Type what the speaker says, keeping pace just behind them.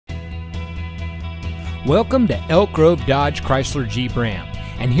Welcome to Elk Grove Dodge Chrysler Jeep Ram,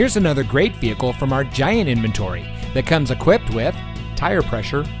 and here's another great vehicle from our giant inventory that comes equipped with tire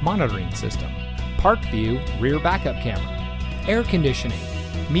pressure monitoring system, park view rear backup camera, air conditioning,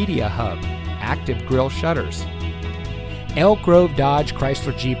 media hub, active grille shutters. Elk Grove Dodge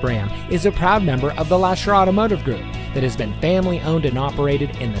Chrysler Jeep Ram is a proud member of the Lasher Automotive Group that has been family owned and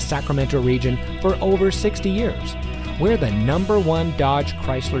operated in the Sacramento region for over 60 years. We're the #1 Dodge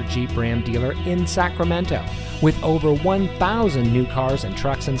Chrysler Jeep Ram dealer in Sacramento with over 1,000 new cars and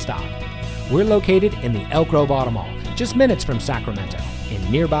trucks in stock. We're located in the Elk Grove Auto Mall, just minutes from Sacramento in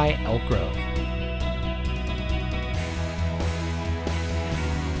nearby Elk Grove.